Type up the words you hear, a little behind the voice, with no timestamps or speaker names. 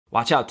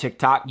Watch out,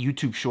 TikTok,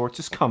 YouTube Shorts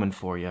is coming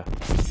for you.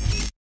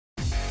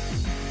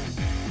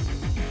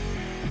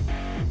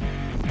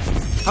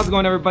 How's it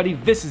going, everybody?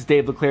 This is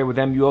Dave LeClaire with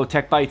MUO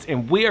Tech Bytes,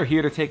 and we are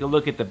here to take a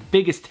look at the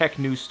biggest tech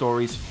news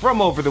stories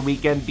from over the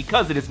weekend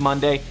because it is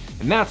Monday,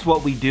 and that's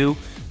what we do.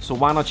 So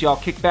why don't y'all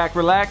kick back,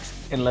 relax,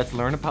 and let's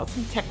learn about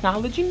some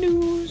technology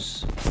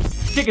news.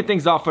 Kicking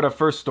things off with our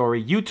first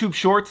story, YouTube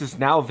Shorts is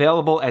now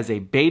available as a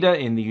beta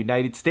in the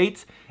United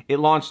States. It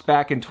launched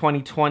back in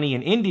 2020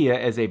 in India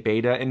as a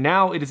beta, and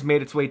now it has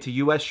made its way to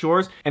US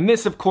shores. And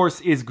this, of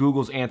course, is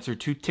Google's answer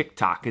to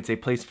TikTok. It's a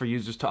place for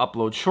users to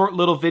upload short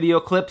little video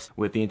clips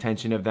with the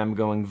intention of them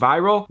going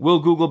viral. Will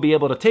Google be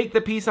able to take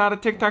the piece out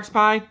of TikTok's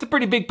pie? It's a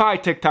pretty big pie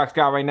TikTok's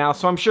got right now,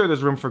 so I'm sure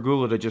there's room for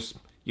Google to just,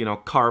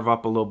 carve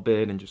up a little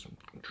bit and just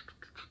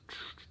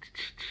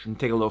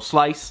take a little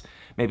slice,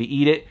 maybe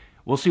eat it.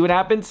 We'll see what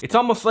happens. It's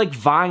almost like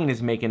Vine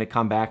is making a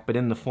comeback, but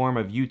in the form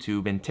of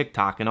YouTube and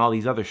TikTok and all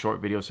these other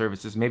short video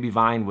services. Maybe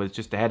Vine was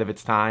just ahead of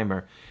its time,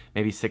 or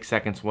maybe 6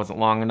 seconds wasn't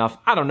long enough.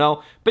 I don't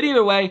know. But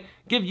either way,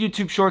 give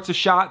YouTube Shorts a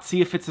shot. See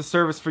if it's a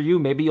service for you.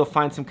 Maybe you'll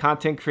find some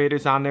content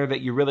creators on there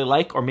that you really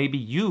like, or maybe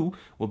you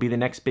will be the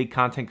next big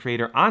content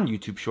creator on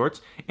YouTube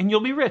Shorts, and you'll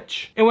be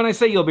rich. And when I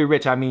say you'll be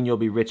rich, I mean you'll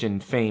be rich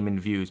in fame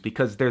and views,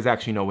 because there's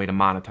actually no way to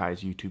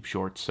monetize YouTube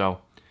Shorts, so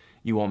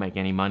you won't make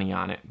any money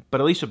on it, but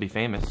at least you'll be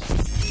famous.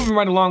 Moving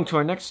right along to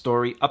our next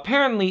story,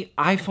 apparently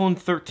iPhone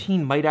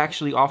 13 might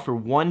actually offer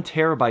 1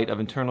 terabyte of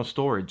internal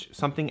storage,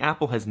 something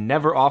Apple has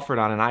never offered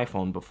on an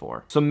iPhone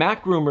before. So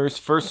Mac Rumors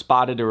first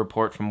spotted a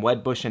report from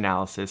Wedbush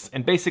Analysis,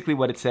 and basically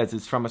what it says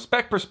is, from a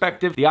spec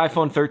perspective, the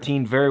iPhone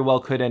 13 very well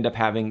could end up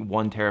having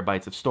 1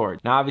 terabyte of storage.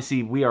 Now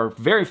obviously we are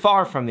very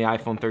far from the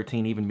iPhone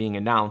 13 even being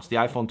announced. The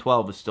iPhone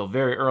 12 is still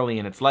very early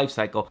in its life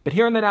cycle, but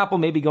hearing that Apple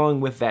may be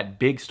going with that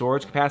big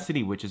storage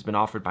capacity, which has been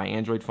offered by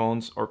Android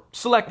phones, or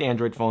select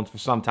Android phones for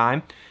some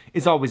time,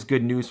 is always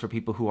good news for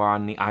people who are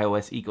on the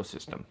iOS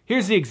ecosystem.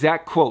 Here's the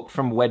exact quote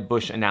from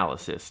Wedbush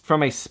Analysis.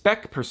 From a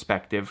spec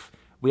perspective,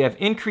 we have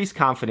increased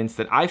confidence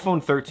that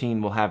iPhone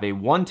 13 will have a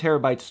 1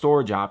 terabyte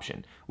storage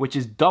option, which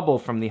is double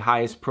from the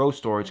highest Pro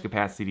storage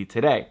capacity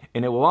today.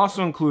 And it will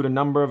also include a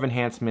number of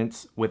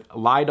enhancements with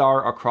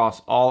LiDAR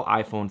across all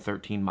iPhone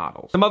 13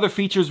 models. Some other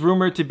features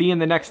rumored to be in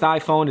the next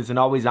iPhone is an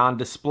always-on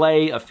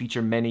display, a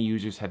feature many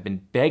users have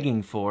been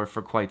begging for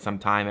quite some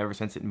time, ever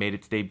since it made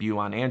its debut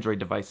on Android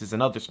devices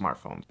and other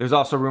smartphones. There's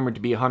also rumored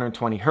to be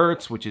 120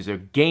 Hz, which is a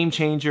game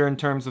changer in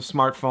terms of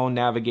smartphone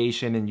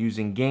navigation and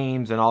using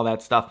games and all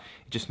that stuff.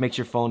 It just makes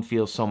your phone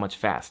feel so much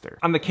faster.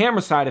 On the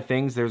camera side of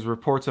things, there's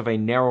reports of a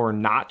narrower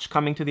notch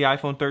coming to the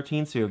iPhone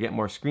 13, so you'll get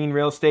more screen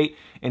real estate,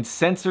 and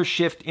sensor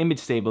shift image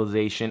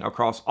stabilization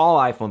across all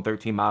iPhone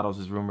 13 models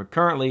is rumored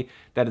currently.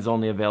 That is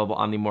only available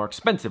on the more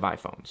expensive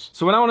iPhones.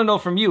 So what I want to know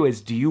from you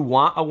is, do you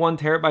want a 1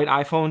 terabyte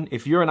iPhone?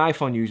 If you're an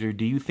iPhone user,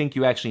 do you think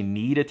you actually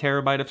need a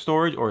terabyte of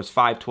storage, or is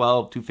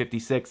 512,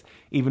 256,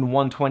 even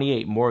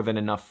 128 more than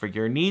enough for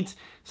your needs?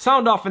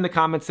 Sound off in the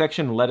comment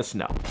section and let us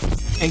know.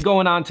 And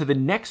going on to the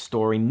next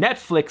story,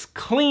 Netflix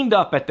cleaned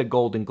up at the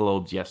Golden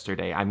Globes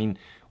yesterday. I mean,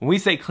 when we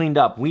say cleaned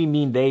up, we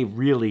mean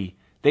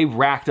they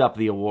racked up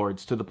the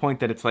awards to the point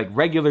that it's like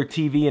regular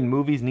TV and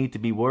movies need to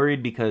be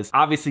worried, because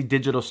obviously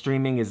digital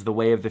streaming is the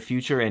way of the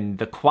future, and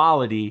the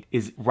quality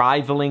is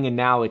rivaling and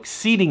now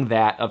exceeding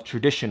that of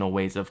traditional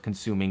ways of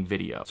consuming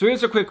video. So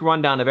here's a quick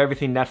rundown of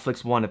everything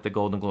Netflix won at the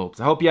Golden Globes.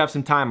 I hope you have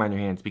some time on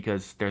your hands,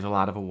 because there's a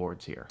lot of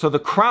awards here. So The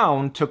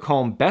Crown took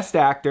home Best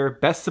Actor,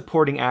 Best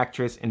Supporting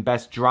Actress, and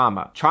Best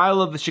Drama.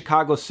 Trial of the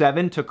Chicago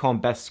 7 took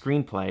home Best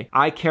Screenplay.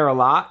 I Care a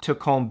Lot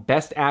took home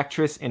Best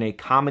Actress in a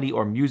Comedy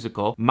or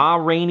Musical. Ma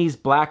Rainey's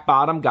Black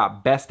Bottom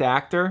got Best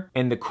Actor,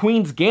 and The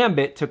Queen's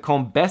Gambit took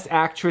home Best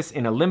Actress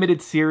in a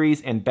Limited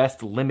Series and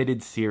Best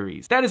Limited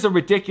Series. That is a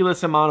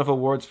ridiculous amount of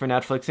awards for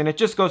Netflix, and it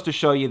just goes to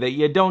show you that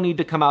you don't need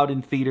to come out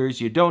in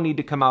theaters, you don't need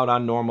to come out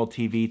on normal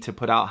TV to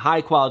put out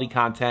high quality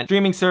content.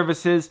 Streaming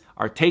services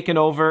are taking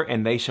over,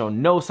 and they show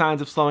no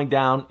signs of slowing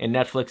down, and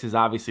Netflix is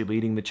obviously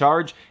leading the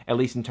charge, at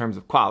least in terms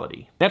of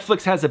quality.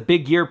 Netflix has a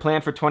big year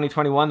planned for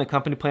 2021. The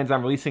company plans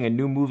on releasing a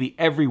new movie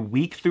every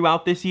week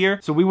throughout this year,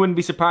 so we wouldn't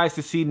be surprised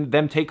to see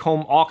them take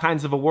home all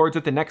kinds of awards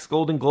at the next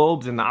Golden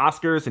Globes and the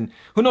Oscars, and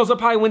who knows, they'll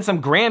probably win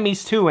some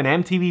Grammys too, and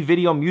MTV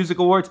Video Music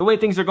Awards. The way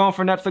things are going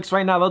for Netflix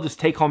right now, they'll just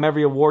take home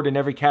every award in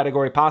every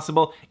category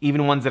possible,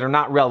 even ones that are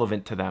not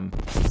relevant to them.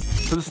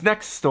 So this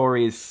next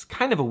story is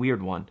kind of a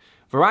weird one.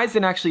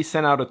 Verizon actually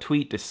sent out a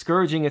tweet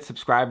discouraging its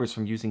subscribers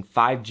from using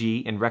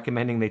 5G and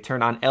recommending they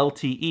turn on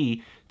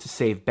LTE to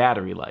save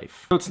battery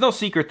life. So it's no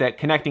secret that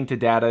connecting to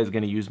data is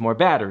going to use more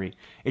battery.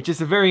 It's just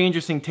a very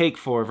interesting take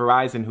for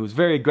Verizon, who's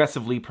very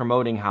aggressively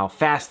promoting how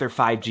fast their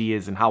 5G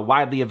is and how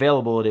widely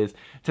available it is,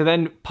 to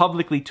then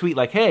publicly tweet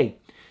like, hey,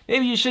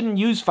 maybe you shouldn't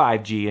use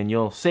 5G and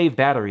you'll save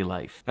battery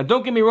life. Now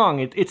don't get me wrong,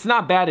 it's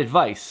not bad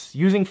advice.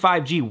 Using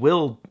 5G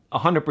will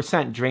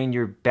 100% drain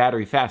your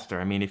battery faster.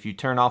 I mean, if you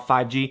turn off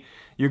 5G,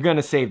 you're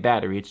gonna save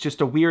battery. It's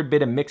just a weird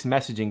bit of mixed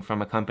messaging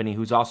from a company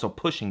who's also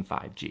pushing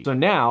 5G. So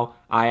now,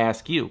 I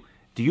ask you,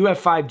 Do you have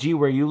 5G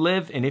where you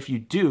live? And if you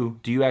do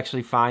you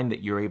actually find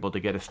that you're able to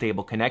get a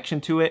stable connection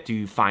to it? Do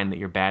you find that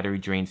your battery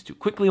drains too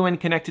quickly when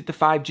connected to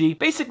 5G?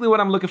 Basically what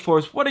I'm looking for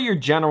is, what are your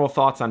general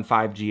thoughts on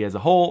 5G as a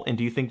whole? And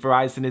do you think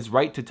Verizon is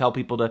right to tell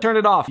people to turn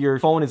it off? Your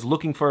phone is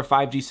looking for a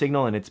 5G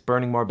signal and it's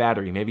burning more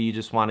battery. Maybe you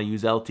just want to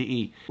use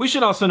LTE. We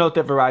should also note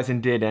that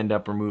Verizon did end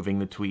up removing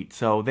the tweet.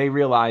 So they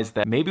realized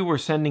that maybe we're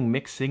sending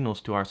mixed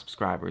signals to our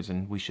subscribers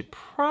and we should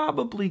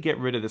probably get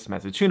rid of this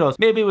message. Who knows?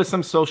 Maybe it was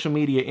some social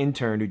media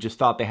intern who just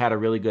thought they had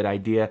a really good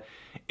idea.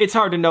 It's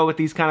hard to know with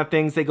these kind of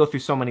things. They go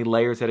through so many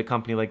layers at a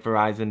company like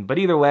Verizon. But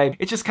either way,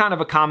 it's just kind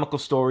of a comical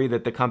story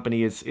that the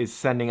company is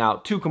sending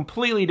out two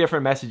completely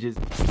different messages.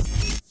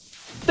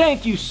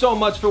 Thank you so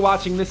much for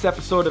watching this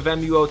episode of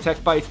MUO Tech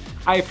Bytes.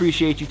 I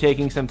appreciate you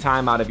taking some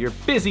time out of your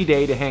busy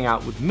day to hang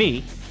out with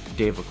me,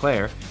 Dave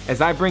LeClaire,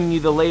 as I bring you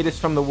the latest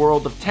from the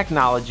world of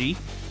technology.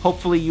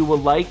 Hopefully you will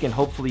like, and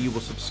hopefully you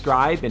will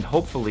subscribe, and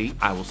hopefully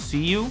I will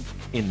see you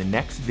in the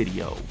next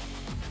video.